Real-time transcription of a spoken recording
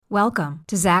Welcome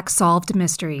to Zach Solved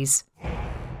Mysteries,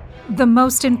 the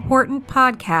most important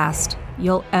podcast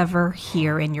you'll ever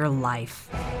hear in your life.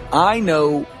 I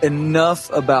know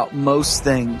enough about most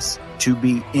things to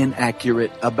be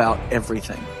inaccurate about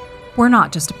everything. We're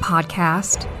not just a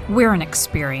podcast, we're an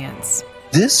experience.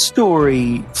 This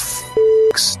story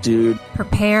f***s, dude.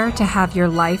 Prepare to have your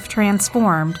life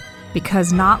transformed,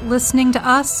 because not listening to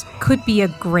us could be a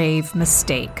grave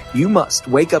mistake. You must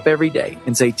wake up every day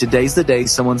and say, today's the day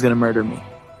someone's going to murder me.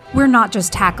 We're not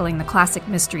just tackling the classic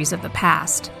mysteries of the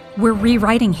past. We're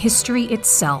rewriting history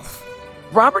itself.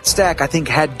 Robert Stack, I think,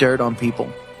 had dirt on people.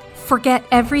 Forget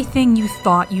everything you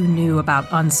thought you knew about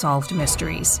unsolved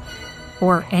mysteries.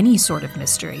 Or any sort of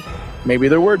mystery. Maybe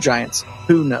there were giants.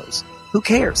 Who knows? Who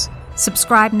cares?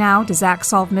 Subscribe now to Zach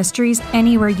Solved Mysteries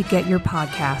anywhere you get your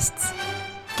podcasts.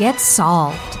 Get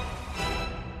solved.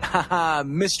 Haha,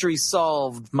 mystery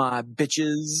solved, my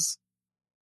bitches.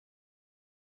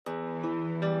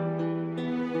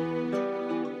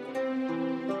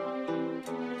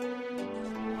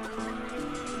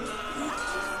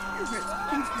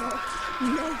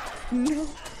 No.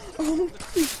 Oh,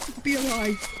 please be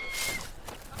alive.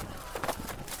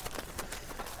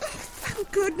 Oh,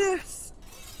 thank goodness.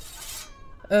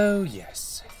 Oh,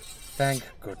 yes. Thank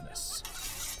goodness.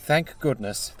 Thank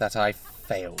goodness that I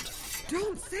failed.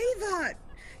 Don't say that.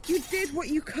 You did what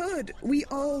you could. We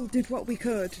all did what we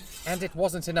could. And it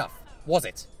wasn't enough, was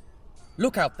it?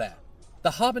 Look out there.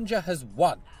 The Harbinger has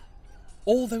won.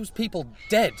 All those people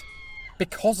dead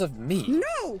because of me.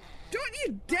 No! Don't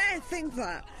you dare think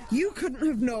that. You couldn't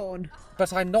have known.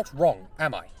 But I'm not wrong,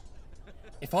 am I?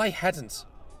 If I hadn't...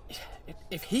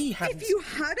 If he hadn't... If you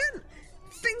hadn't?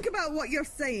 Think about what you're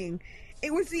saying.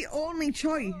 It was the only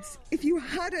choice. If you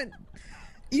hadn't,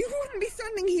 you wouldn't be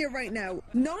standing here right now.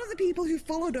 None of the people who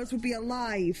followed us would be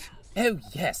alive. Oh,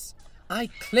 yes. I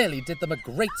clearly did them a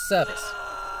great service.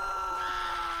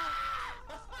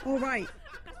 All right.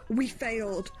 We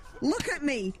failed. Look at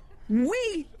me.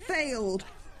 We failed.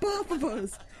 Both of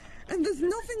us. And there's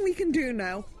nothing we can do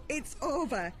now. It's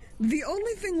over. The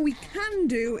only thing we can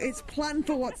do is plan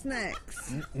for what's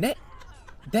next.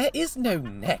 There is no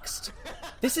next.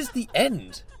 This is the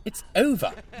end. It's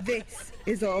over. This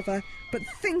is over. But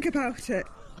think about it.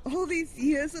 All these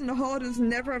years and the Horders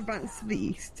never advanced to the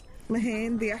east.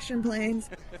 Lahane, the Ashen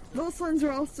Plains, those lands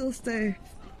are all still safe.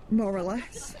 More or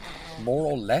less.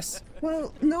 More or less?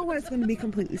 Well, nowhere's going to be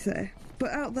completely safe. But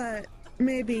out there,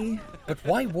 maybe... But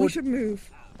why would... We should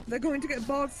move. They're going to get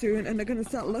bored soon and they're going to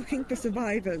start looking for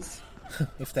survivors.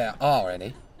 If there are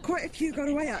any. Quite a few got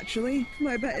away, actually.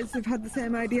 My bet is they've had the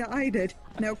same idea I did.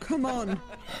 Now, come on.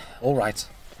 All right.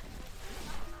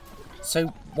 So,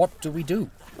 what do we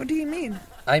do? What do you mean?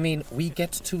 I mean, we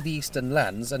get to the Eastern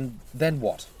Lands, and then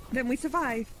what? Then we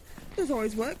survive. There's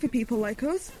always work for people like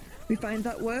us. We find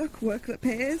that work that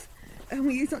pays, and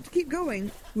we use that to keep going.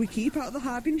 We keep out of the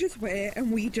Harbinger's way,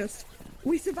 and we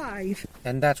survive.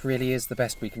 And that really is the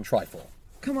best we can try for.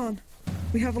 Come on.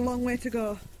 We have a long way to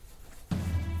go.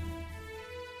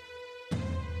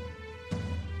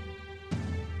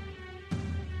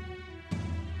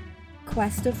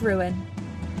 Quest of Ruin,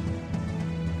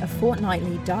 a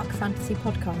fortnightly dark fantasy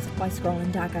podcast by Scroll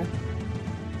and Dagger.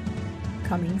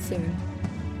 Coming soon.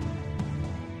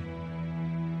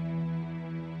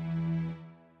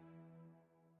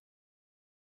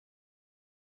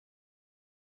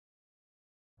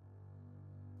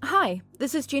 Hi,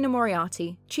 this is Gina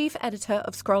Moriarty, Chief Editor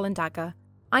of Scroll and Dagger.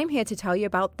 I'm here to tell you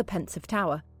about The Pensive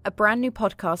Tower, a brand new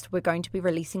podcast we're going to be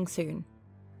releasing soon.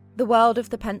 The world of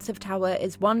the Pensive Tower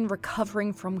is one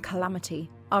recovering from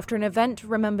calamity, after an event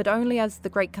remembered only as the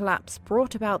Great Collapse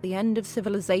brought about the end of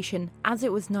civilization as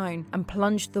it was known and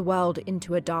plunged the world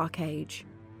into a dark age.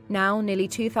 Now, nearly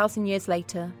 2,000 years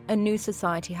later, a new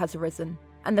society has arisen,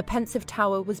 and the Pensive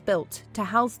Tower was built to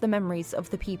house the memories of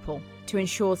the people to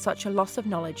ensure such a loss of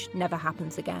knowledge never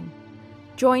happens again.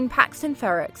 Join Paxton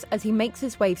Ferrex as he makes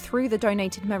his way through the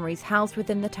donated memories housed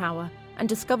within the tower and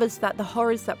discovers that the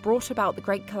horrors that brought about the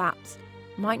Great Collapse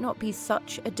might not be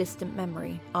such a distant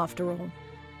memory after all.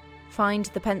 Find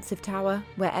The Pensive Tower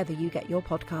wherever you get your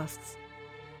podcasts.